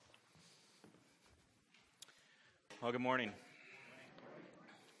Well, good morning.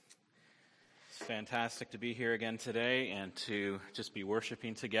 It's fantastic to be here again today and to just be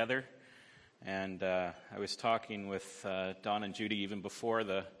worshiping together. And I was talking with Don and Judy even before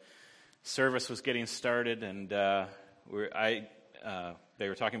the service was getting started, and they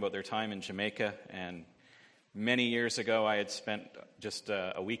were talking about their time in Jamaica. And many years ago, I had spent just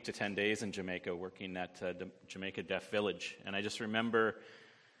a week to 10 days in Jamaica working at the Jamaica Deaf Village. And I just remember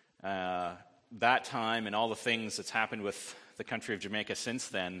that time and all the things that's happened with the country of Jamaica since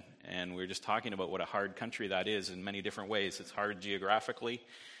then. And we were just talking about what a hard country that is in many different ways. It's hard geographically.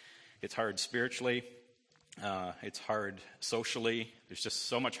 It's hard spiritually. It's hard socially. There's just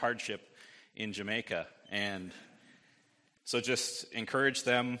so much hardship in Jamaica. And so just encourage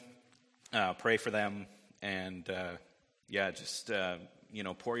them, pray for them, and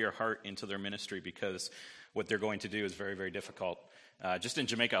pour your heart into their ministry, because what they're going to do is very, very difficult. Just in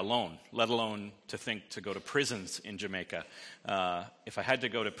Jamaica alone, let alone to think to go to prisons in Jamaica. If I had to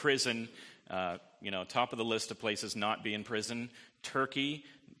go to prison, top of the list of places not be in prison, Turkey,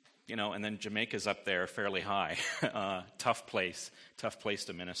 and then Jamaica's up there fairly high. Tough place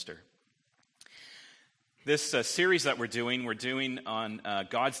to minister. This series that we're doing on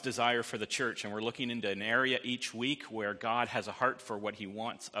God's desire for the church, and we're looking into an area each week where God has a heart for what he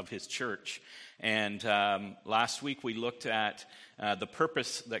wants of his church. And last week we looked at the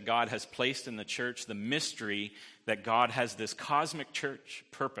purpose that God has placed in the church, the mystery that God has this cosmic church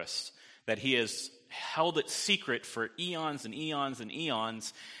purpose, that he has held it secret for eons and eons and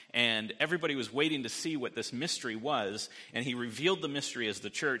eons, and everybody was waiting to see what this mystery was, and he revealed the mystery as the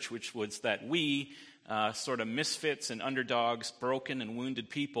church, which was that we, sort of misfits and underdogs, broken and wounded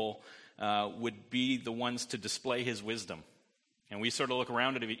people, would be the ones to display his wisdom. And we sort of look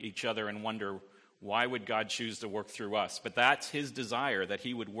around at each other and wonder, why would God choose to work through us? But that's his desire, that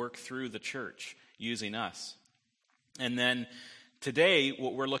he would work through the church using us. And then today,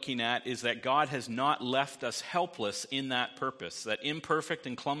 what we're looking at is that God has not left us helpless in that purpose, that imperfect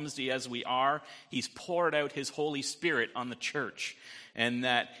and clumsy as we are, he's poured out his Holy Spirit on the church, and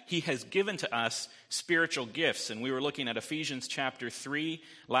that he has given to us spiritual gifts. And we were looking at Ephesians chapter 3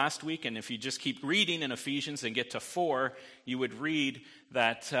 last week, and if you just keep reading in Ephesians and get to 4, you would read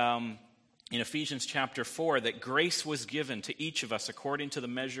that in Ephesians chapter 4, that grace was given to each of us according to the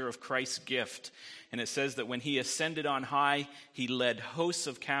measure of Christ's gift. And it says that when he ascended on high, he led hosts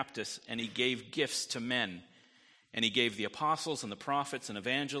of captives, and he gave gifts to men. And he gave the apostles and the prophets and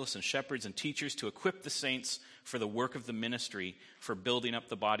evangelists and shepherds and teachers to equip the saints for the work of the ministry, for building up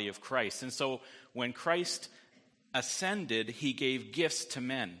the body of Christ. And so when Christ ascended, he gave gifts to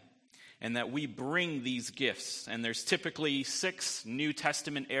men, and that we bring these gifts. And there's typically 6 New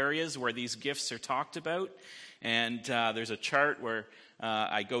Testament areas where these gifts are talked about. And there's a chart where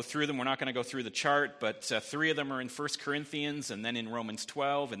I go through them. We're not going to go through the chart, but 3 of them are in 1 Corinthians, and then in Romans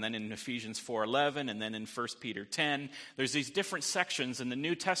 12, and then in Ephesians 4:11, and then in 1 Peter 10. There's these different sections in the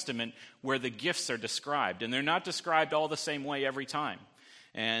New Testament where the gifts are described. And they're not described all the same way every time.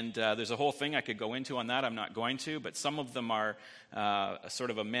 And there's a whole thing I could go into on that. I'm not going to, but some of them are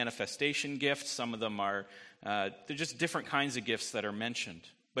sort of a manifestation gift. Some of them are, they're just different kinds of gifts that are mentioned.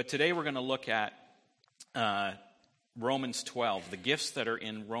 But today we're going to look at Romans 12, the gifts that are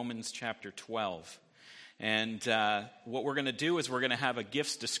in Romans chapter 12. And what we're going to do is we're going to have a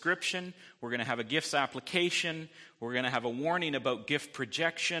gifts description, we're going to have a gifts application, we're going to have a warning about gift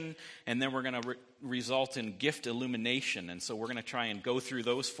projection, and then we're going to result in gift illumination. And so we're going to try and go through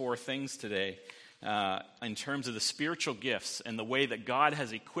those 4 things today in terms of the spiritual gifts and the way that God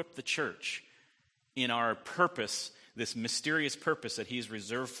has equipped the church in our purpose, this mysterious purpose that he's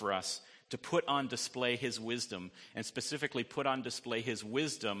reserved for us, to put on display his wisdom, and specifically put on display his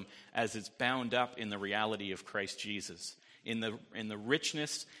wisdom as it's bound up in the reality of Christ Jesus. In the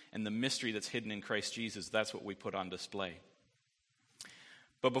richness and the mystery that's hidden in Christ Jesus, that's what we put on display.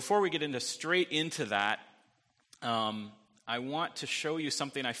 But before we get straight into that, I want to show you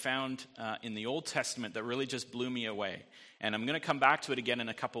something I found in the Old Testament that really just blew me away. And I'm going to come back to it again in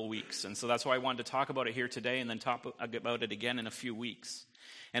a couple of weeks. And so that's why I wanted to talk about it here today, and then talk about it again in a few weeks.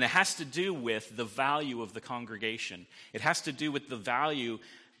 And it has to do with the value of the congregation. It has to do with the value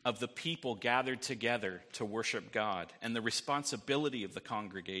of the people gathered together to worship God, and the responsibility of the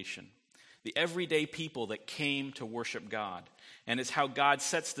congregation. The everyday people that came to worship God. And it's how God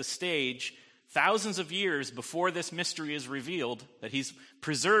sets the stage thousands of years before this mystery is revealed, that he's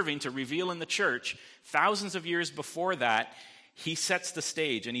preserving to reveal in the church. Thousands of years before that, he sets the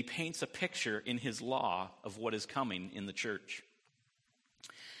stage and he paints a picture in his law of what is coming in the church.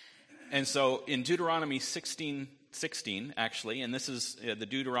 And so in Deuteronomy 16 16, actually, and this is the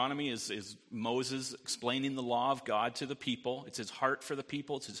Deuteronomy is Moses explaining the law of God to the people. It's his heart for the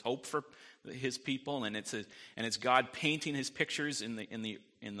people. It's his hope for his people, and it's God painting his pictures in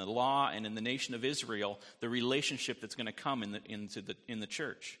the law and in the nation of Israel, the relationship that's going to come in the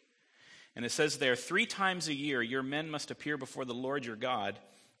church. And it says there, 3 times a year your men must appear before the Lord your God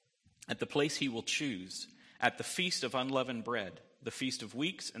at the place he will choose, at the feast of unleavened bread, the Feast of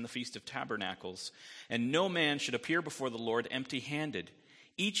Weeks, and the Feast of Tabernacles. And no man should appear before the Lord empty-handed.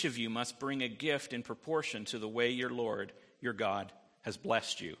 Each of you must bring a gift in proportion to the way your Lord, your God, has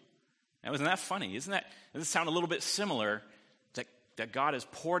blessed you. Now, isn't that funny? Doesn't it sound a little bit similar that God has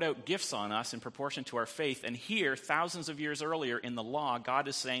poured out gifts on us in proportion to our faith? And here, thousands of years earlier in the law, God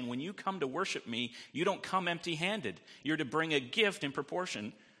is saying, when you come to worship me, you don't come empty-handed. You're to bring a gift in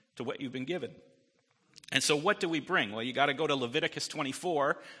proportion to what you've been given. And so what do we bring? Well, you got to go to Leviticus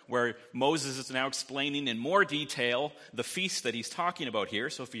 24, where Moses is now explaining in more detail the feast that he's talking about here.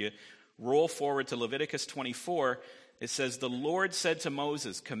 So if you roll forward to Leviticus 24, it says, the Lord said to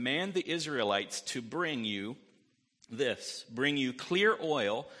Moses, command the Israelites to bring you clear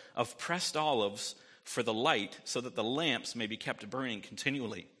oil of pressed olives for the light, so that the lamps may be kept burning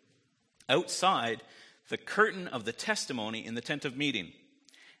continually outside the curtain of the testimony in the tent of meeting.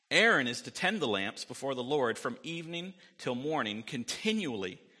 Aaron is to tend the lamps before the Lord from evening till morning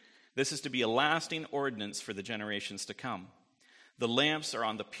continually. This is to be a lasting ordinance for the generations to come. The lamps are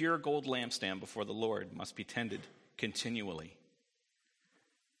on the pure gold lampstand before the Lord, must be tended continually.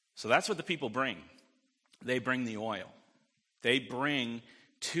 So that's what the people bring. They bring the oil. They bring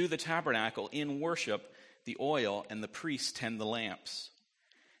to the tabernacle in worship the oil, and the priests tend the lamps.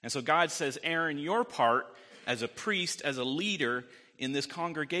 And so God says, Aaron, your part as a priest, as a leader in this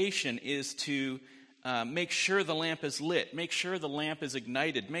congregation is to make sure the lamp is lit, make sure the lamp is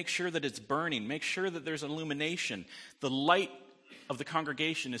ignited, make sure that it's burning, make sure that there's illumination. The light of the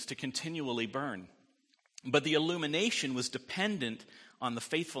congregation is to continually burn. But the illumination was dependent on the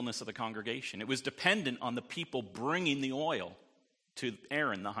faithfulness of the congregation. It was dependent on the people bringing the oil to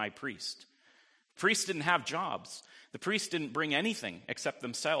Aaron, the high priest. Priests didn't have jobs. The priests didn't bring anything except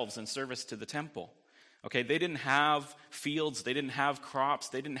themselves in service to the temple. Okay, they didn't have fields, they didn't have crops,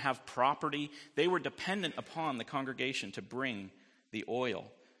 they didn't have property. They were dependent upon the congregation to bring the oil,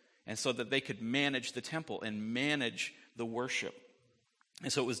 and so that they could manage the temple and manage the worship.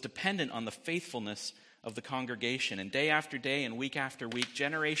 And so it was dependent on the faithfulness of the congregation. And day after day and week after week,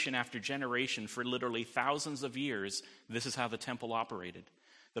 generation after generation, for literally thousands of years, this is how the temple operated.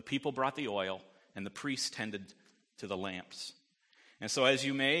 The people brought the oil, and the priests tended to the lamps. And so as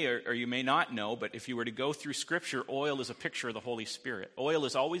you may or you may not know, but if you were to go through Scripture, oil is a picture of the Holy Spirit. Oil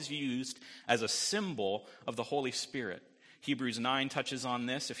is always used as a symbol of the Holy Spirit. Hebrews 9 touches on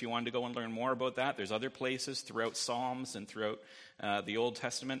this. If you wanted to go and learn more about that, there's other places throughout Psalms and throughout the Old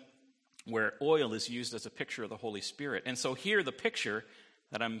Testament where oil is used as a picture of the Holy Spirit. And so here, the picture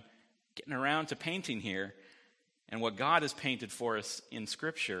that I'm getting around to painting here, and what God has painted for us in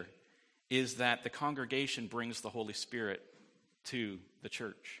Scripture, is that the congregation brings the Holy Spirit to the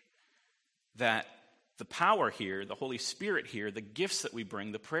church. That the power here, the Holy Spirit here, the gifts that we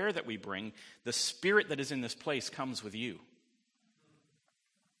bring, the prayer that we bring, the Spirit that is in this place comes with you.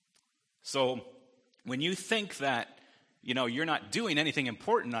 So when you think that, you're not doing anything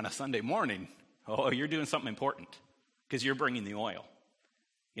important on a Sunday morning, you're doing something important, because you're bringing the oil.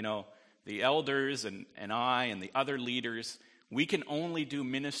 The elders and I and the other leaders, we can only do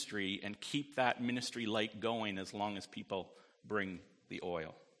ministry and keep that ministry light going as long as people bring the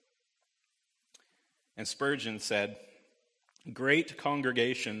oil. And Spurgeon said, great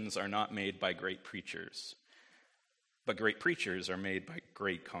congregations are not made by great preachers, but great preachers are made by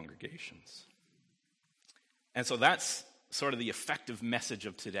great congregations. And so that's sort of the effective message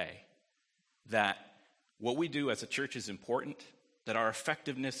of today, that what we do as a church is important, that our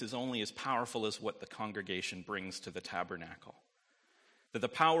effectiveness is only as powerful as what the congregation brings to the tabernacle. That the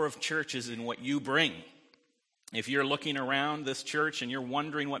power of church is in what you bring. If you're looking around this church and you're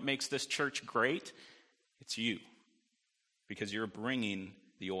wondering what makes this church great, it's you. Because you're bringing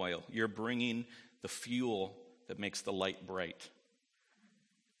the oil. You're bringing the fuel that makes the light bright.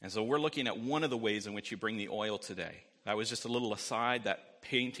 And so we're looking at one of the ways in which you bring the oil today. That was just a little aside, that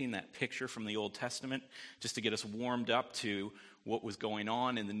painting, that picture from the Old Testament, just to get us warmed up to what was going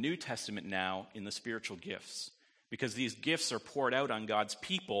on in the New Testament now in the spiritual gifts. Because these gifts are poured out on God's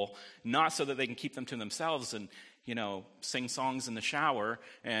people, not so that they can keep them to themselves and, sing songs in the shower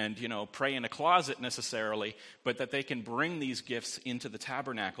and, pray in a closet necessarily, but that they can bring these gifts into the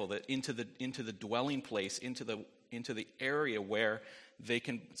tabernacle, that into the dwelling place, into the area where they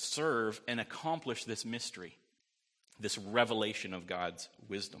can serve and accomplish this mystery. this revelation of God's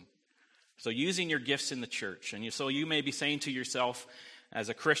wisdom. So using your gifts in the church. And so you may be saying to yourself, as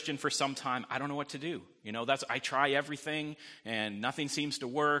a Christian for some time, I don't know what to do. I try everything and nothing seems to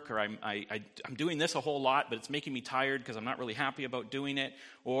work, or I'm doing this a whole lot, but it's making me tired because I'm not really happy about doing it.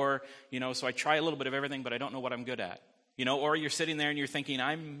 Or, so I try a little bit of everything, but I don't know what I'm good at. Or you're sitting there and you're thinking,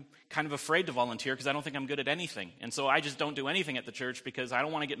 I'm kind of afraid to volunteer because I don't think I'm good at anything. And so I just don't do anything at the church because I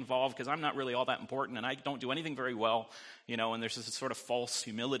don't want to get involved because I'm not really all that important and I don't do anything very well. And there's this sort of false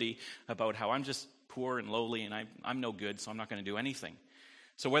humility about how I'm just poor and lowly and I'm no good, so I'm not going to do anything.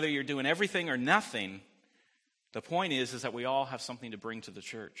 So whether you're doing everything or nothing, the point is that we all have something to bring to the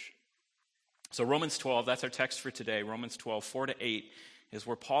church. So Romans 12, that's our text for today. Romans 12, 4-8 is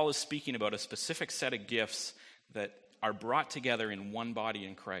where Paul is speaking about a specific set of gifts that are brought together in one body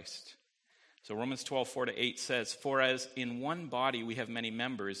in Christ. So Romans 12, 4-8 says, "For as in one body we have many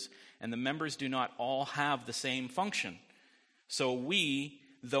members, and the members do not all have the same function. So we,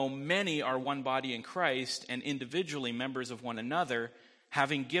 though many, are one body in Christ, and individually members of one another,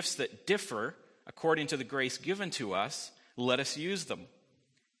 having gifts that differ according to the grace given to us, let us use them.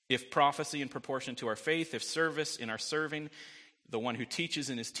 If prophecy in proportion to our faith, if service in our serving, the one who teaches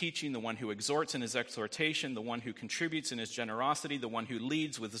in his teaching, the one who exhorts in his exhortation, the one who contributes in his generosity, the one who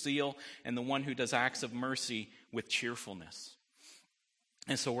leads with zeal, and the one who does acts of mercy with cheerfulness."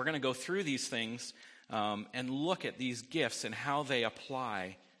 And so we're going to go through these things and look at these gifts and how they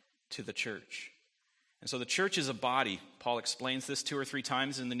apply to the church. And so the church is a body. Paul explains this 2 or 3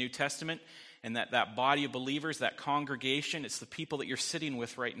 times in the New Testament, and that body of believers, that congregation, it's the people that you're sitting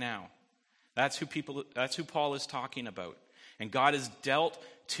with right now. That's who Paul is talking about. And God has dealt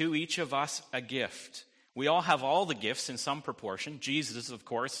to each of us a gift. We all have all the gifts in some proportion. Jesus, of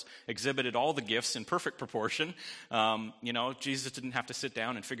course, exhibited all the gifts in perfect proportion. Jesus didn't have to sit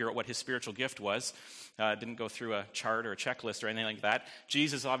down and figure out what his spiritual gift was. Didn't go through a chart or a checklist or anything like that.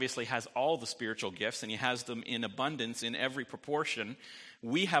 Jesus obviously has all the spiritual gifts, and he has them in abundance in every proportion.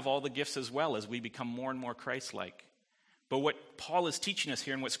 We have all the gifts as well as we become more and more Christ-like. But what Paul is teaching us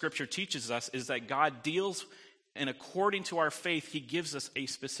here and what Scripture teaches us is that God deals, and according to our faith, he gives us a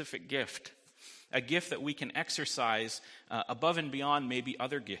specific gift. A gift that we can exercise above and beyond maybe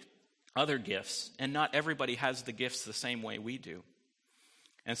other gifts. And not everybody has the gifts the same way we do.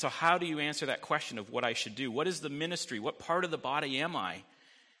 And so how do you answer that question of what I should do? What is the ministry? What part of the body am I?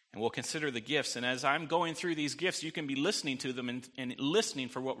 And we'll consider the gifts. And as I'm going through these gifts, you can be listening to them and listening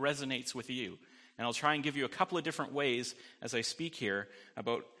for what resonates with you. And I'll try and give you a couple of different ways as I speak here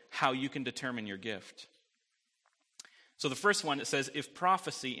about how you can determine your gift. So the first one, it says, if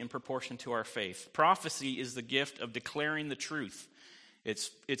prophecy in proportion to our faith. Prophecy is the gift of declaring the truth.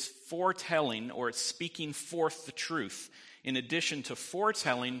 It's foretelling, or it's speaking forth the truth, in addition to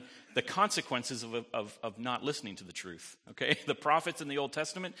foretelling the consequences of not listening to the truth. Okay? The prophets in the Old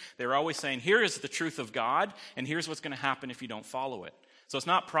Testament, they're always saying, here is the truth of God, and here's what's going to happen if you don't follow it. So it's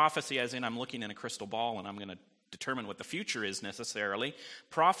not prophecy as in I'm looking in a crystal ball and I'm going to determine what the future is necessarily.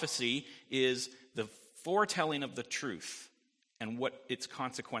 Prophecy is the foretelling of the truth and what its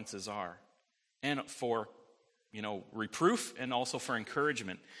consequences are, and for reproof and also for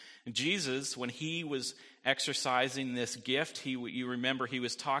encouragement. Jesus, when he was exercising this gift, you remember he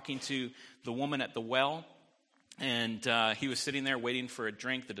was talking to the woman at the well, and he was sitting there waiting for a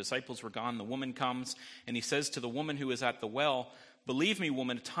drink. The disciples were gone. The woman comes, and he says to the woman who is at the well, "Believe me,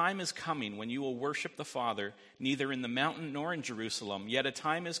 woman, a time is coming when you will worship the Father, neither in the mountain nor in Jerusalem. Yet a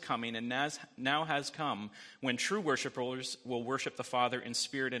time is coming, and now has come, when true worshipers will worship the Father in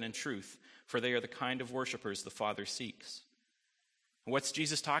spirit and in truth, for they are the kind of worshipers the Father seeks." What's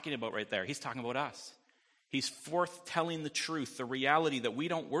Jesus talking about right there? He's talking about us. He's foretelling the truth, the reality that we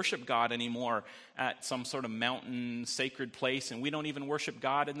don't worship God anymore at some sort of mountain sacred place, and we don't even worship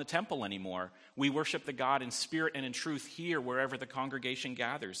God in the temple anymore. We worship the God in spirit and in truth here, wherever the congregation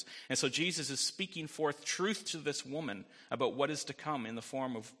gathers. And so Jesus is speaking forth truth to this woman about what is to come in the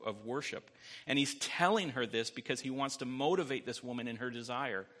form of worship. And he's telling her this because he wants to motivate this woman in her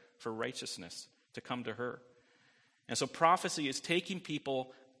desire for righteousness to come to her. And so prophecy is taking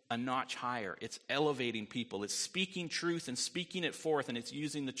people a notch higher. It's elevating people. It's speaking truth and speaking it forth, and it's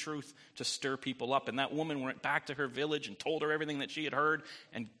using the truth to stir people up. And that woman went back to her village and told her everything that she had heard,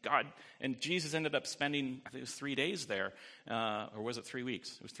 and Jesus ended up spending, I think it was 3 days there, or was it 3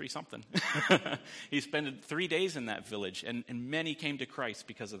 weeks? It was 3 something. He spent 3 days in that village, and many came to Christ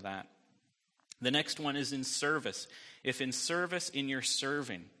because of that. The next one is in service. If in service, in your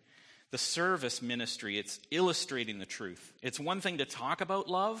serving. The service ministry, it's illustrating the truth. It's one thing to talk about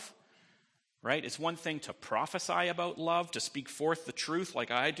love, right? It's one thing to prophesy about love, to speak forth the truth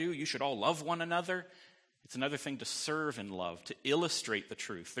like I do. You should all love one another. It's another thing to serve in love, to illustrate the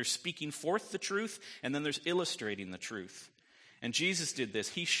truth. There's speaking forth the truth, and then there's illustrating the truth. And Jesus did this.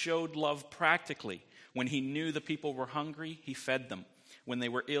 He showed love practically. When he knew the people were hungry, he fed them. When they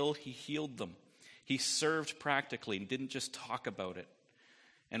were ill, he healed them. He served practically and didn't just talk about it.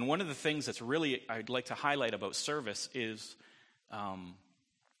 And one of the things that's really I'd like to highlight about service is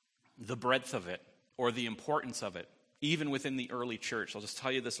the breadth of it, or the importance of it, even within the early church. I'll just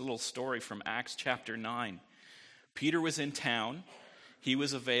tell you this little story from Acts chapter 9. Peter was in town. He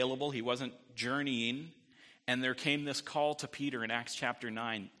was available. He wasn't journeying. And there came this call to Peter in Acts chapter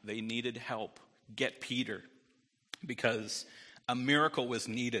 9. They needed help. Get Peter. Because a miracle was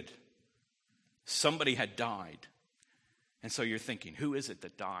needed. Somebody had died. And so you're thinking, who is it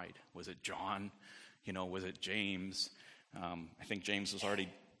that died? Was it John? Was it James? I think James was already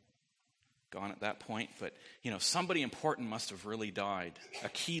gone at that point. But, somebody important must have really died. A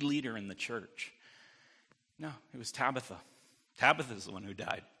key leader in the church. No, it was Tabitha. Tabitha's the one who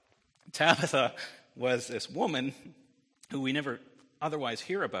died. Tabitha was this woman who we never otherwise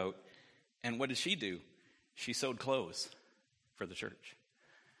hear about. And what did she do? She sewed clothes for the church.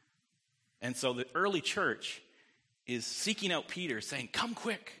 And so the early church is seeking out Peter, saying, come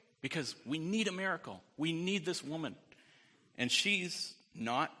quick, because we need a miracle. We need this woman. And she's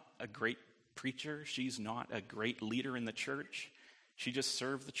not a great preacher. She's not a great leader in the church. She just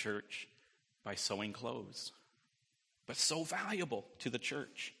served the church by sewing clothes. But so valuable to the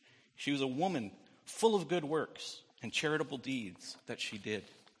church. She was a woman full of good works and charitable deeds that she did.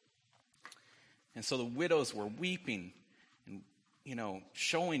 And so the widows were weeping and,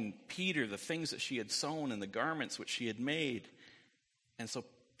 showing Peter the things that she had sewn and the garments which she had made. And so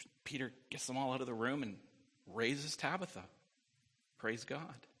Peter gets them all out of the room and raises Tabitha. Praise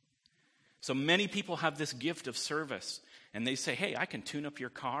God. So many people have this gift of service. And they say, hey, I can tune up your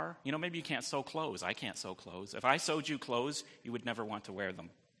car. Maybe you can't sew clothes. I can't sew clothes. If I sewed you clothes, you would never want to wear them.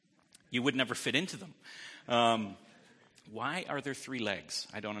 You would never fit into them. Why are there 3 legs?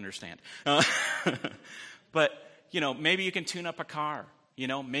 I don't understand. But, maybe you can tune up a car.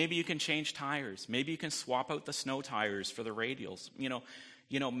 Maybe you can change tires. Maybe you can swap out the snow tires for the radials.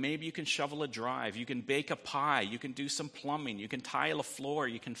 Maybe you can shovel a drive. You can bake a pie. You can do some plumbing. You can tile a floor.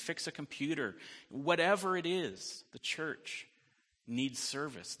 You can fix a computer. Whatever it is, the church needs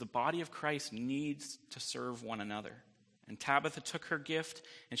service. The body of Christ needs to serve one another. And Tabitha took her gift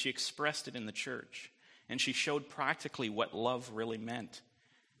and she expressed it in the church. And she showed practically what love really meant.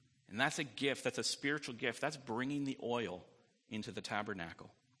 And that's a gift. That's a spiritual gift. That's bringing the oil into the tabernacle.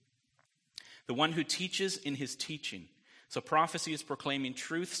 The one who teaches in his teaching. So prophecy is proclaiming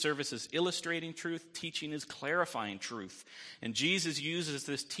truth, service is illustrating truth, teaching is clarifying truth. And Jesus uses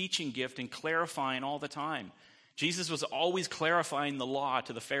this teaching gift in clarifying all the time. Jesus was always clarifying the law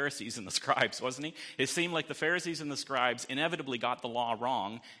to the Pharisees and the scribes, wasn't he? It seemed like the Pharisees and the scribes inevitably got the law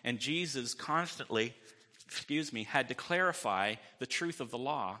wrong, and Jesus constantly, had to clarify the truth of the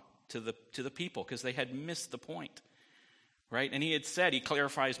law to the people because they had missed the point. Right? And he had said, he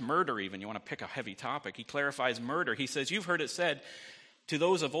clarifies murder even. You want to pick a heavy topic. He clarifies murder. He says, you've heard it said to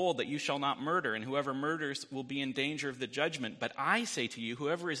those of old that you shall not murder, and whoever murders will be in danger of the judgment. But I say to you,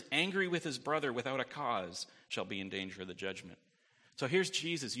 whoever is angry with his brother without a cause shall be in danger of the judgment. So here's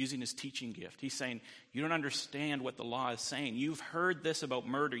Jesus using his teaching gift. He's saying, you don't understand what the law is saying. You've heard this about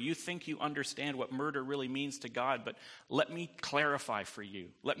murder. You think you understand what murder really means to God, but let me clarify for you.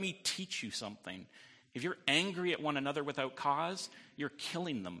 Let me teach you something. If you're angry at one another without cause, you're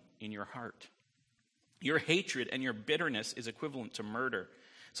killing them in your heart. Your hatred and your bitterness is equivalent to murder.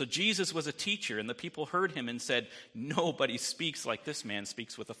 So Jesus was a teacher, and the people heard him and said, nobody speaks like this man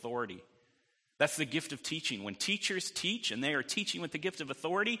speaks with authority. That's the gift of teaching. When teachers teach, and they are teaching with the gift of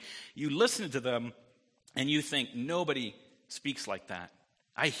authority, you listen to them, and you think, nobody speaks like that.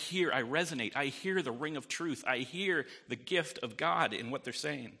 I resonate. I hear the ring of truth. I hear the gift of God in what they're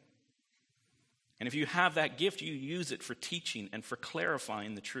saying. And if you have that gift, you use it for teaching and for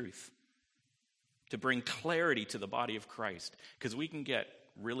clarifying the truth, to bring clarity to the body of Christ. Because we can get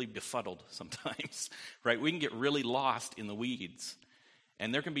really befuddled sometimes, right? We can get really lost in the weeds.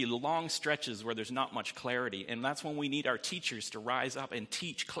 And there can be long stretches where there's not much clarity. And that's when we need our teachers to rise up and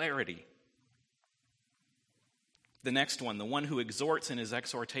teach clarity. The next one, the one who exhorts in his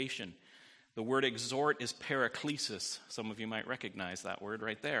exhortation. The word exhort is paraklesis. Some of you might recognize that word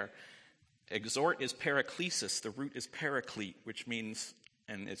right there. Exhort is paraklesis. The root is paraclete, which means,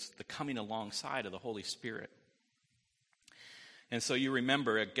 and it's the coming alongside of the Holy Spirit. And so you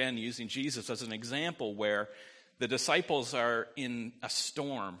remember, again, using Jesus as an example where the disciples are in a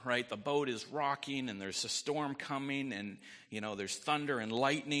storm, right? The boat is rocking and there's a storm coming and, there's thunder and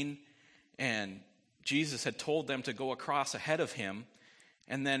lightning. And Jesus had told them to go across ahead of him.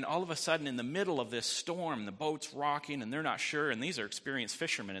 And then all of a sudden, in the middle of this storm, the boat's rocking and they're not sure. And these are experienced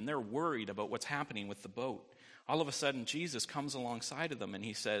fishermen and they're worried about what's happening with the boat. All of a sudden, Jesus comes alongside of them and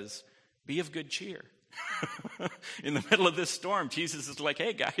he says, "Be of good cheer." In the middle of this storm, Jesus is like,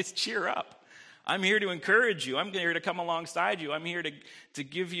 "Hey guys, cheer up. I'm here to encourage you. I'm here to come alongside you. I'm here to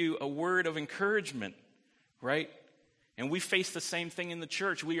give you a word of encouragement," right? And we face the same thing in the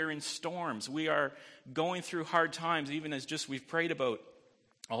church. We are in storms. We are going through hard times, even as just we've prayed about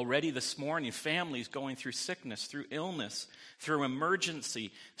already this morning. Families going through sickness, through illness, through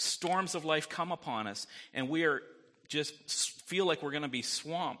emergency. Storms of life come upon us, and we are just feel like we're going to be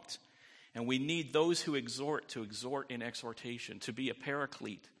swamped. And we need those who exhort to exhort in exhortation, to be a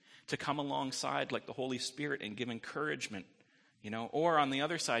paraclete, to come alongside like the Holy Spirit and give encouragement, Or on the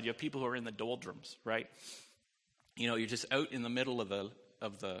other side, you have people who are in the doldrums, right? You're just out in the middle of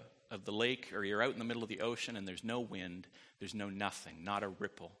the lake, or you're out in the middle of the ocean, and there's no wind, there's no nothing, not a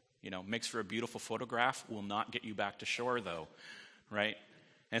ripple. Makes for a beautiful photograph, will not get you back to shore though, right?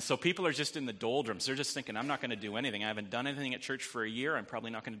 And so people are just in the doldrums. They're just thinking, I'm not going to do anything. I haven't done anything at church for a year. I'm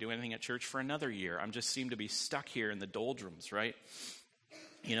probably not going to do anything at church for another year. I just seem to be stuck here in the doldrums, right?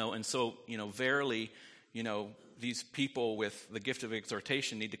 And so, verily, these people with the gift of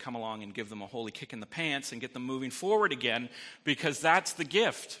exhortation need to come along and give them a holy kick in the pants and get them moving forward again, because that's the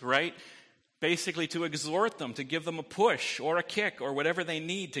gift, right? Basically to exhort them, to give them a push or a kick or whatever they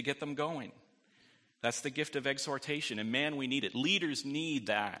need to get them going. That's the gift of exhortation, and man, we need it. Leaders need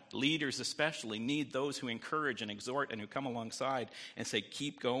that. Leaders especially need those who encourage and exhort and who come alongside and say,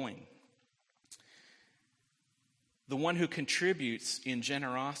 keep going. The one who contributes in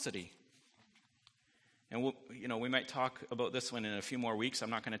generosity. And we might talk about this one in a few more weeks. I'm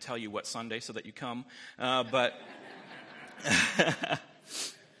not going to tell you what Sunday so that you come. But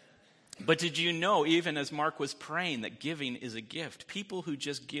did you know, even as Mark was praying, that giving is a gift? People who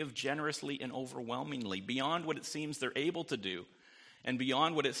just give generously and overwhelmingly, beyond what it seems they're able to do, and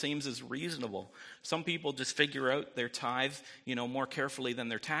beyond what it seems is reasonable. Some people just figure out their tithe, more carefully than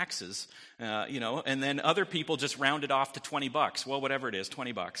their taxes, and then other people just round it off to $20. Well, whatever it is,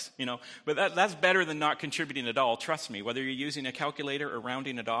 $20, But that's better than not contributing at all. Trust me, whether you're using a calculator or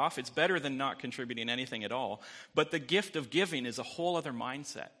rounding it off, it's better than not contributing anything at all. But the gift of giving is a whole other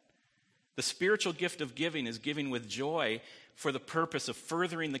mindset. The spiritual gift of giving is giving with joy for the purpose of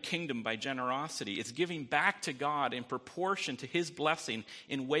furthering the kingdom by generosity. It's giving back to God in proportion to his blessing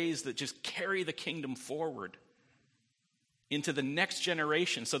in ways that just carry the kingdom forward into the next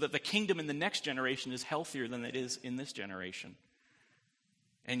generation, so that the kingdom in the next generation is healthier than it is in this generation.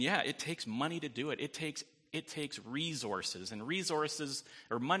 And yeah, it takes money to do it. It takes resources, and resources,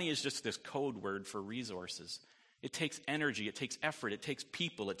 or money is just this code word for resources. It takes energy, it takes effort, it takes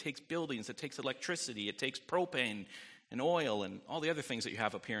people, it takes buildings, it takes electricity, it takes propane and oil and all the other things that you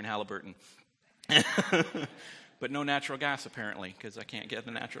have up here in Halliburton. But no natural gas, apparently, because I can't get the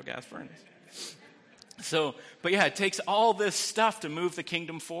natural gas furnace. But it takes all this stuff to move the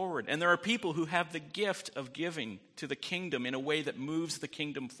kingdom forward. And there are people who have the gift of giving to the kingdom in a way that moves the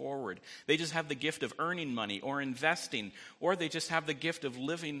kingdom forward. They just have the gift of earning money or investing, or they just have the gift of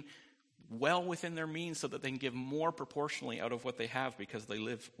living well within their means so that they can give more proportionally out of what they have because they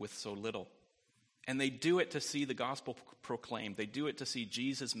live with so little. And they do it to see the gospel proclaimed. They do it to see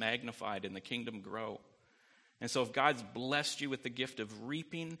Jesus magnified and the kingdom grow. And so if God's blessed you with the gift of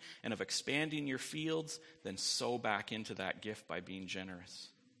reaping and of expanding your fields, then sow back into that gift by being generous.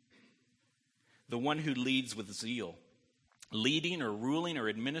 The one who leads with zeal. Leading or ruling or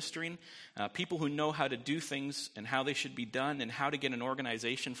administering, people who know how to do things and how they should be done and how to get an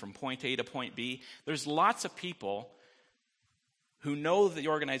organization from point A to point B. There's lots of people who know the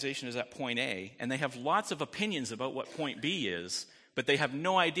organization is at point A, and they have lots of opinions about what point B is, but they have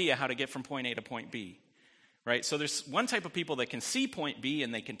no idea how to get from point A to point B. Right? So there's one type of people that can see point B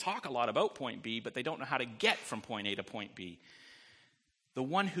and they can talk a lot about point B, but they don't know how to get from point A to point B. The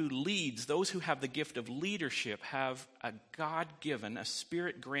one who leads, those who have the gift of leadership, have a God-given, a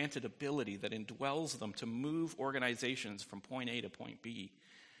Spirit-granted ability that indwells them to move organizations from point A to point B,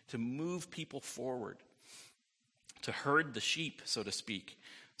 to move people forward, to herd the sheep, so to speak,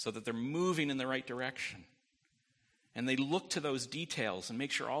 so that they're moving in the right direction. And they look to those details and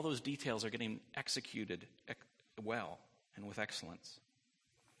make sure all those details are getting executed well and with excellence.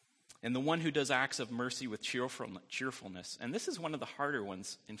 And the one who does acts of mercy with cheerfulness. And this is one of the harder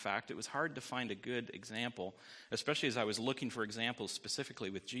ones, in fact. It was hard to find a good example, especially as I was looking for examples specifically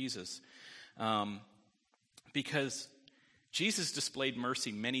with Jesus. Because Jesus displayed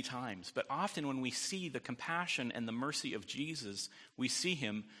mercy many times. But often when we see the compassion and the mercy of Jesus, we see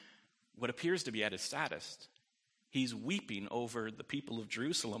him what appears to be at his saddest. He's weeping over the people of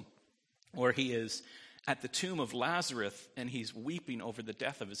Jerusalem, or he is at the tomb of Lazarus, and he's weeping over the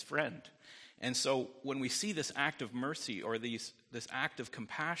death of his friend. And so when we see this act of mercy or this act of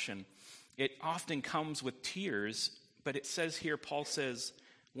compassion, it often comes with tears, but it says here, Paul says,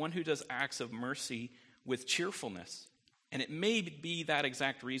 one who does acts of mercy with cheerfulness. And it may be that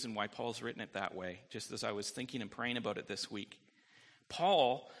exact reason why Paul's written it that way, just as I was thinking and praying about it this week.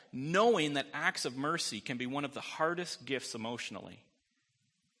 Paul, knowing that acts of mercy can be one of the hardest gifts emotionally,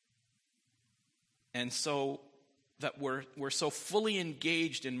 and so that we're so fully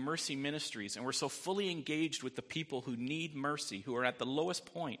engaged in mercy ministries, and we're so fully engaged with the people who need mercy, who are at the lowest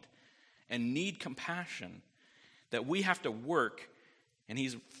point and need compassion, that we have to work, and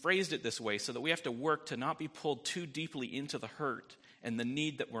he's phrased it this way, so that we have to work to not be pulled too deeply into the hurt and the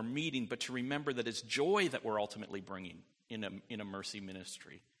need that we're meeting, but to remember that it's joy that we're ultimately bringing in a mercy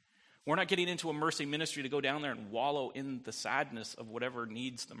ministry. We're not getting into a mercy ministry to go down there and wallow in the sadness of whatever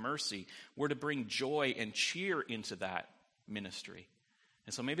needs the mercy. We're to bring joy and cheer into that ministry.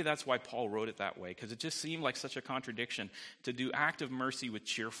 And so maybe that's why Paul wrote it that way, because it just seemed like such a contradiction to do active mercy with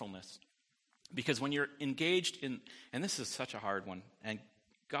cheerfulness. Because when you're engaged in, and this is such a hard one, and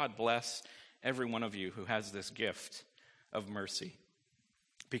God bless every one of you who has this gift of mercy,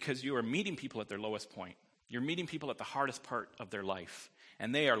 because you are meeting people at their lowest point. You're meeting people at the hardest part of their life,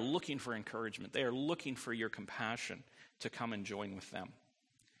 and they are looking for encouragement. They are looking for your compassion to come and join with them.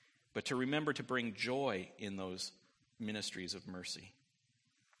 But to remember to bring joy in those ministries of mercy.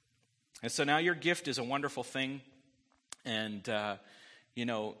 And so now your gift is a wonderful thing, and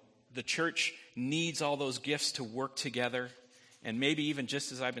the church needs all those gifts to work together. And maybe even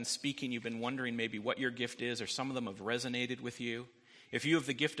just as I've been speaking, you've been wondering maybe what your gift is, or some of them have resonated with you. If you have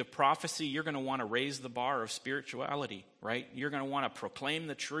the gift of prophecy, you're going to want to raise the bar of spirituality, right? You're going to want to proclaim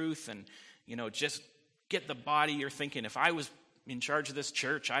the truth and, just get the body. You're thinking, if I was in charge of this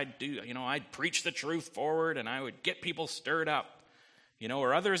church, I'd preach the truth forward and I would get people stirred up.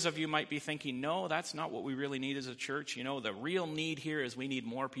 Or others of you might be thinking, no, that's not what we really need as a church. The real need here is we need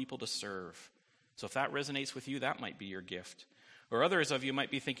more people to serve. So if that resonates with you, that might be your gift. Or others of you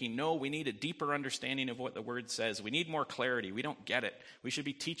might be thinking, no, we need a deeper understanding of what the word says. We need more clarity. We don't get it. We should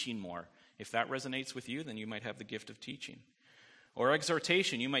be teaching more. If that resonates with you, then you might have the gift of teaching. Or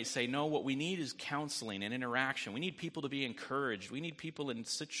exhortation, you might say, no, what we need is counseling and interaction. We need people to be encouraged. We need people in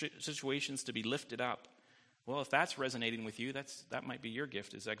situations to be lifted up. Well, if that's resonating with you, that might be your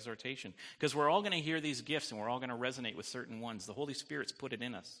gift, is exhortation. Because we're all going to hear these gifts and we're all going to resonate with certain ones. The Holy Spirit's put it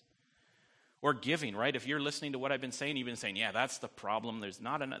in us. Or giving, right? If you're listening to what I've been saying, you've been saying, yeah, that's the problem. There's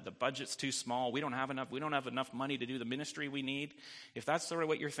not enough, the budget's too small. We don't have enough money to do the ministry we need. If that's sort of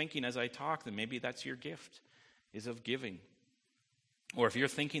what you're thinking as I talk, then maybe that's your gift, is of giving. Or if you're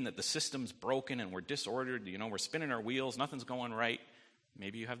thinking that the system's broken and we're disordered, we're spinning our wheels, nothing's going right,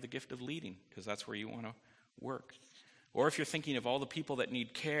 maybe you have the gift of leading, because that's where you want to work. Or if you're thinking of all the people that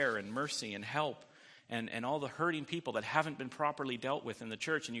need care and mercy and help, and all the hurting people that haven't been properly dealt with in the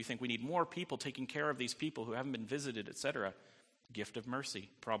church, and you think we need more people taking care of these people who haven't been visited, etc. Gift of mercy,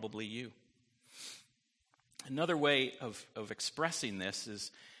 probably you. Another way of expressing this is,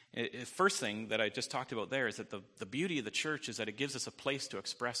 first thing that I just talked about there is that the beauty of the church is that it gives us a place to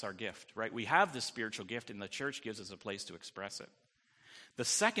express our gift, right? We have this spiritual gift, and the church gives us a place to express it. The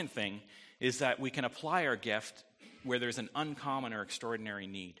second thing is that we can apply our gift where there's an uncommon or extraordinary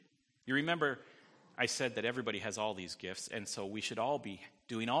need. You remember I said that everybody has all these gifts, and so we should all be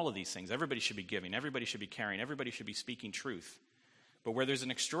doing all of these things. Everybody should be giving. Everybody should be caring. Everybody should be speaking truth. But where there's an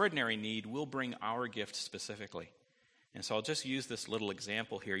extraordinary need, we'll bring our gift specifically. And so I'll just use this little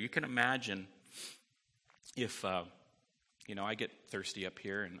example here. You can imagine if, I get thirsty up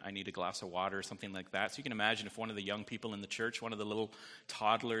here and I need a glass of water or something like that. So you can imagine if one of the young people in the church, one of the little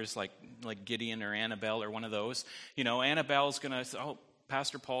toddlers like Gideon or Annabelle or one of those, Annabelle's going to say, oh,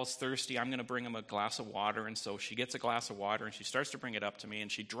 Pastor Paul's thirsty, I'm going to bring him a glass of water. And so she gets a glass of water and she starts to bring it up to me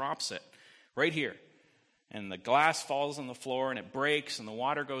and she drops it right here. And the glass falls on the floor and it breaks and the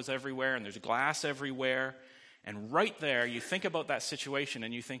water goes everywhere and there's glass everywhere. And right there, you think about that situation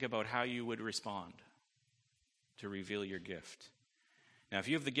and you think about how you would respond to reveal your gift. Now, if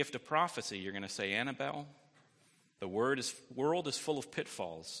you have the gift of prophecy, you're going to say, Annabelle, the world is full of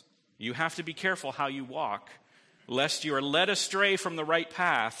pitfalls. You have to be careful how you walk, lest you are led astray from the right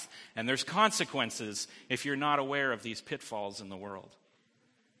path, and there's consequences if you're not aware of these pitfalls in the world.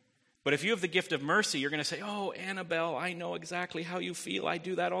 But if you have the gift of mercy, you're going to say, oh, Annabelle, I know exactly how you feel. I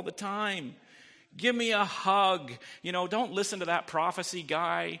do that all the time. Give me a hug. Don't listen to that prophecy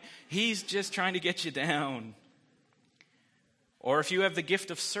guy. He's just trying to get you down. Or if you have the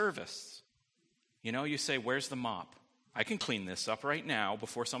gift of service, You say, where's the mop? I can clean this up right now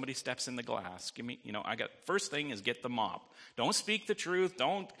before somebody steps in the glass. First thing is get the mop. Don't speak the truth.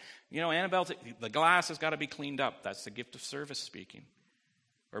 Don't, Annabelle, the glass has got to be cleaned up. That's the gift of service speaking.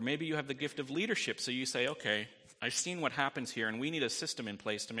 Or maybe you have the gift of leadership, so you say, okay, I've seen what happens here, and we need a system in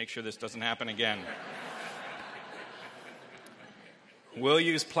place to make sure this doesn't happen again. We'll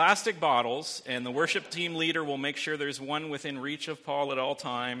use plastic bottles, and the worship team leader will make sure there's one within reach of Paul at all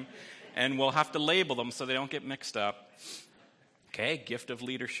time, and we'll have to label them so they don't get mixed up. Okay, gift of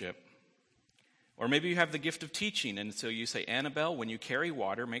leadership. Or maybe you have the gift of teaching, and so you say, Annabelle, when you carry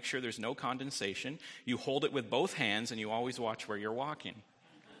water, make sure there's no condensation. You hold it with both hands, and you always watch where you're walking.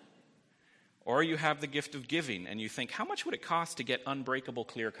 Or you have the gift of giving, and you think, how much would it cost to get unbreakable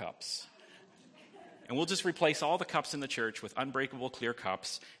clear cups? And we'll just replace all the cups in the church with unbreakable clear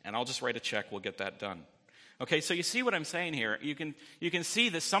cups, and I'll just write a check. We'll get that done. Okay, so you see what I'm saying here. You can see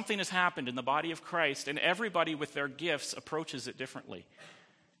that something has happened in the body of Christ, and everybody with their gifts approaches it differently.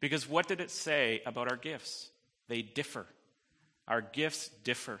 Because what did it say about our gifts? They differ. Our gifts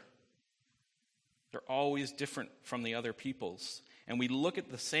differ. They're always different from the other people's. And we look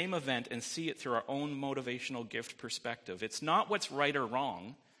at the same event and see it through our own motivational gift perspective. It's not what's right or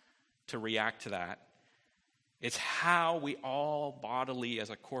wrong to react to that. It's how we all bodily,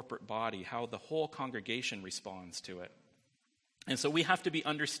 as a corporate body, how the whole congregation responds to it. And so we have to be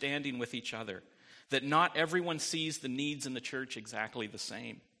understanding with each other that not everyone sees the needs in the church exactly the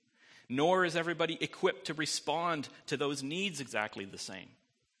same, nor is everybody equipped to respond to those needs exactly the same.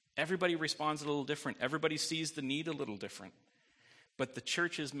 Everybody responds a little different. Everybody sees the need a little different. But the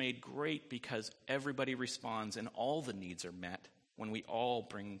church is made great because everybody responds and all the needs are met when we all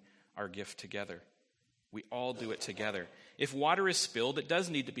bring our gift together. We all do it together. If water is spilled, it does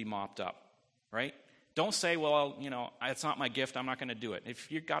need to be mopped up, right? Don't say, well, it's not my gift, I'm not going to do it. If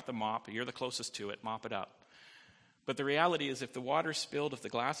you've got the mop, you're the closest to it, mop it up. But the reality is if the water's spilled, if the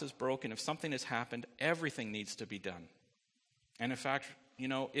glass is broken, if something has happened, everything needs to be done. And in fact,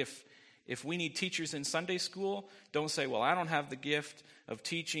 if we need teachers in Sunday school, don't say, well, I don't have the gift of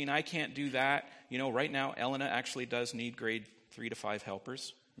teaching, I can't do that. Right now, Elena actually does need grade 3 to 5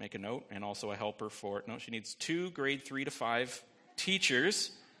 helpers. Make a note, and also a helper she needs 2 grade 3 to 5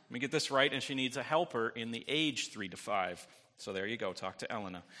 teachers. Let me get this right, and she needs a helper in the age 3 to 5. So there you go, talk to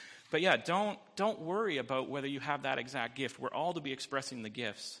Elena. But yeah, don't worry about whether you have that exact gift. We're all to be expressing the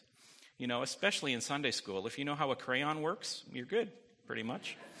gifts. Especially in Sunday school. If you know how a crayon works, you're good, pretty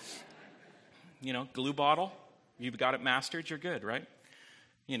much. Glue bottle, you've got it mastered, you're good, right?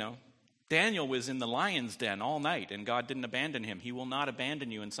 Daniel was in the lion's den all night, and God didn't abandon him. He will not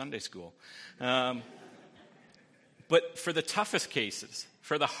abandon you in Sunday school. But for the toughest cases,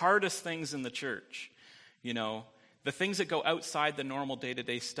 for the hardest things in the church, the things that go outside the normal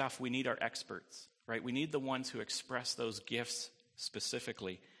day-to-day stuff, we need our experts, right? We need the ones who express those gifts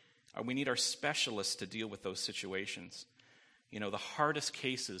specifically. We need our specialists to deal with those situations. The hardest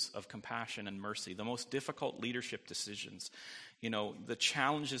cases of compassion and mercy, the most difficult leadership decisions, the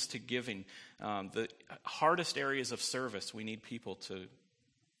challenges to giving, the hardest areas of service, we need people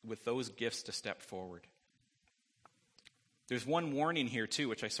with those gifts to step forward. There's one warning here too,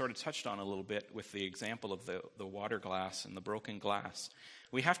 which I sort of touched on a little bit with the example of the water glass and the broken glass.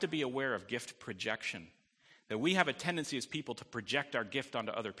 We have to be aware of gift projection. That we have a tendency as people to project our gift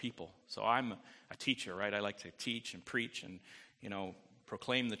onto other people. So I'm a teacher, right? I like to teach and preach and,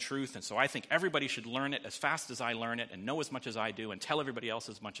 proclaim the truth. And so I think everybody should learn it as fast as I learn it and know as much as I do and tell everybody else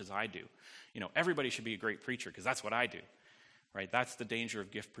as much as I do. Everybody should be a great preacher because that's what I do, right? That's the danger of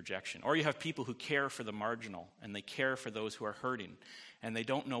gift projection. Or you have people who care for the marginal and they care for those who are hurting and they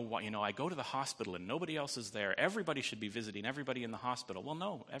don't know what, I go to the hospital and nobody else is there. Everybody should be visiting everybody in the hospital. Well,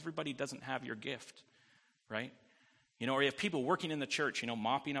 no, everybody doesn't have your gift. Right? Or you have people working in the church,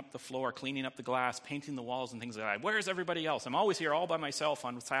 mopping up the floor, cleaning up the glass, painting the walls and things like that. Where's everybody else? I'm always here all by myself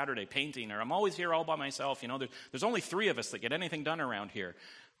on Saturday painting, or I'm always here all by myself. There's only 3 of us that get anything done around here.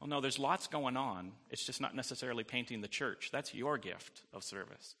 Well, no, there's lots going on. It's just not necessarily painting the church. That's your gift of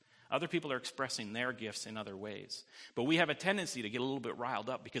service. Other people are expressing their gifts in other ways. But we have a tendency to get a little bit riled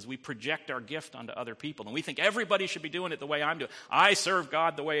up because we project our gift onto other people. And we think everybody should be doing it the way I'm doing. I serve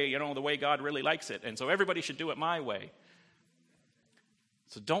God the way God really likes it. And so everybody should do it my way.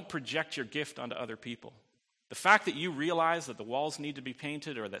 So don't project your gift onto other people. The fact that you realize that the walls need to be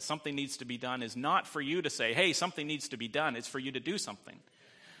painted or that something needs to be done is not for you to say, hey, something needs to be done. It's for you to do something.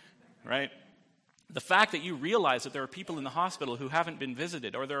 Right? The fact that you realize that there are people in the hospital who haven't been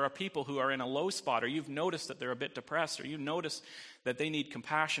visited, or there are people who are in a low spot, or you've noticed that they're a bit depressed, or you've noticed that they need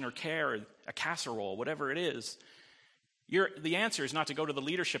compassion or care, or a casserole, whatever it is, The answer is not to go to the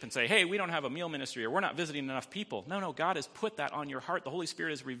leadership and say, hey, we don't have a meal ministry, or we're not visiting enough people. No, God has put that on your heart. The Holy Spirit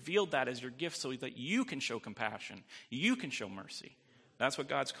has revealed that as your gift so that you can show compassion. You can show mercy. That's what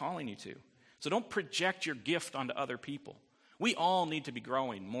God's calling you to. So don't project your gift onto other people. We all need to be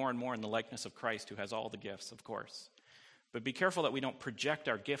growing more and more in the likeness of Christ, who has all the gifts, of course. But be careful that we don't project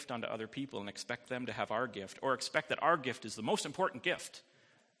our gift onto other people and expect them to have our gift, or expect that our gift is the most important gift,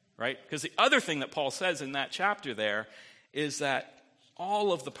 right? Because the other thing that Paul says in that chapter there is that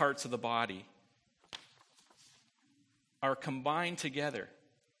all of the parts of the body are combined together,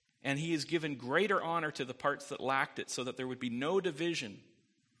 and he has given greater honor to the parts that lacked it, so that there would be no division,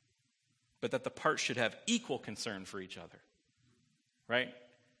 but that the parts should have equal concern for each other, right?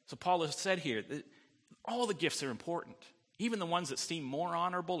 So Paul has said here that all the gifts are important, even the ones that seem more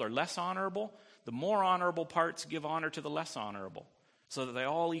honorable or less honorable. The more honorable parts give honor to the less honorable, so that they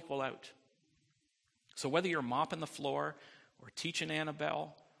all equal out. So whether you're mopping the floor, or teaching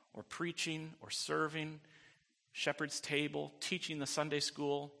Annabelle, or preaching, or serving, shepherd's table, teaching the Sunday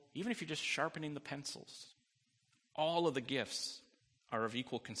school, even if you're just sharpening the pencils, all of the gifts are of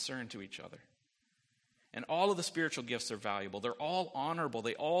equal concern to each other. And all of the spiritual gifts are valuable. They're all honorable.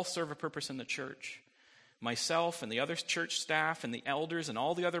 They all serve a purpose in the church. Myself and the other church staff and the elders and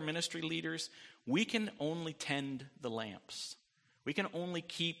all the other ministry leaders, we can only tend the lamps. We can only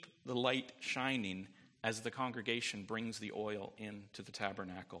keep the light shining as the congregation brings the oil into the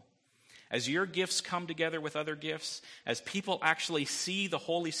tabernacle. As your gifts come together with other gifts, as people actually see the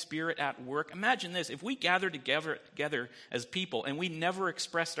Holy Spirit at work, imagine this: if we gathered together as people and we never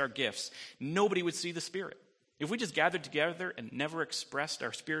expressed our gifts, nobody would see the Spirit. If we just gathered together and never expressed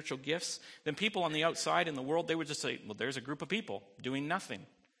our spiritual gifts, then people on the outside in the world, they would just say, well, there's a group of people doing nothing.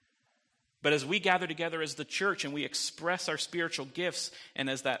 But as we gather together as the church and we express our spiritual gifts, and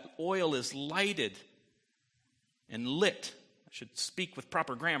as that oil is lighted and lit, I should speak with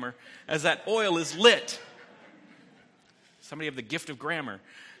proper grammar, as that oil is lit. Somebody have the gift of grammar.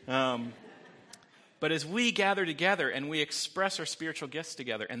 But as we gather together and we express our spiritual gifts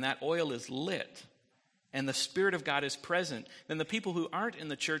together, and that oil is lit, and the Spirit of God is present, then the people who aren't in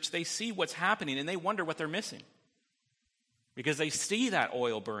the church, they see what's happening and they wonder what they're missing. Because they see that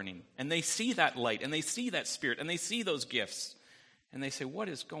oil burning, and they see that light, and they see that Spirit, and they see those gifts. And they say, what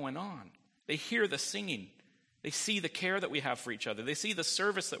is going on? They hear the singing. They see the care that we have for each other. They see the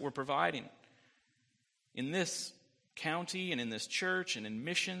service that we're providing in this county and in this church and in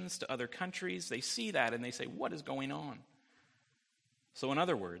missions to other countries. They see that and they say, what is going on? So in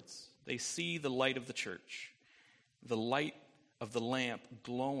other words, they see the light of the church, the light of the lamp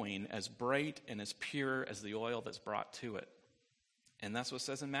glowing as bright and as pure as the oil that's brought to it. And that's what it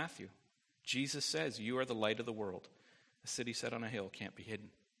says in Matthew. Jesus says, you are the light of the world. A city set on a hill can't be hidden.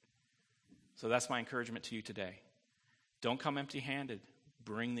 So that's my encouragement to you today. Don't come empty-handed.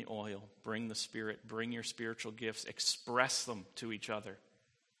 Bring the oil, bring the Spirit, bring your spiritual gifts, express them to each other,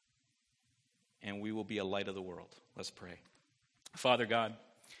 and we will be a light of the world. Let's pray. Father God,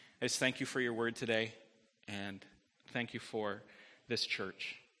 I just thank you for your word today, and thank you for this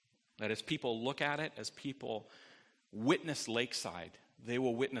church. That as people look at it, as people witness Lakeside, they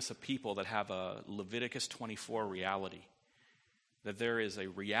will witness a people that have a Leviticus 24 reality. That there is a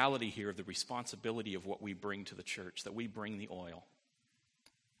reality here of the responsibility of what we bring to the church, that we bring the oil.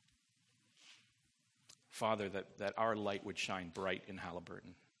 Father, that our light would shine bright in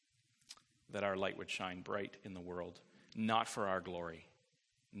Halliburton, that our light would shine bright in the world, not for our glory,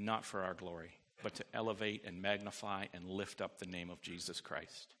 but to elevate and magnify and lift up the name of Jesus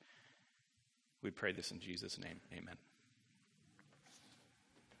Christ. We pray this in Jesus' name. Amen.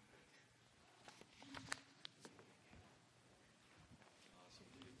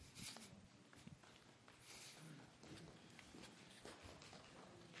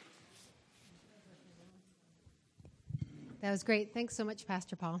 That was great. Thanks so much,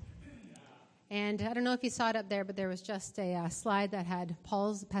 Pastor Paul. And I don't know if you saw it up there, but there was just a slide that had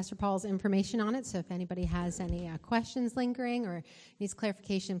Pastor Paul's information on it. So if anybody has any questions lingering or needs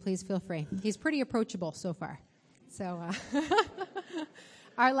clarification, please feel free. He's pretty approachable so far. So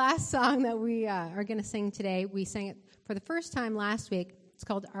our last song that we are going to sing today, we sang it for the first time last week. It's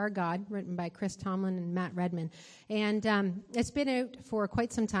called Our God, written by Chris Tomlin and Matt Redman. And it's been out for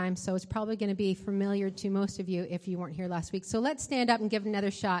quite some time, so it's probably going to be familiar to most of you if you weren't here last week. So let's stand up and give it another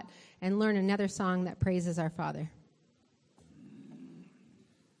shot and learn another song that praises our Father.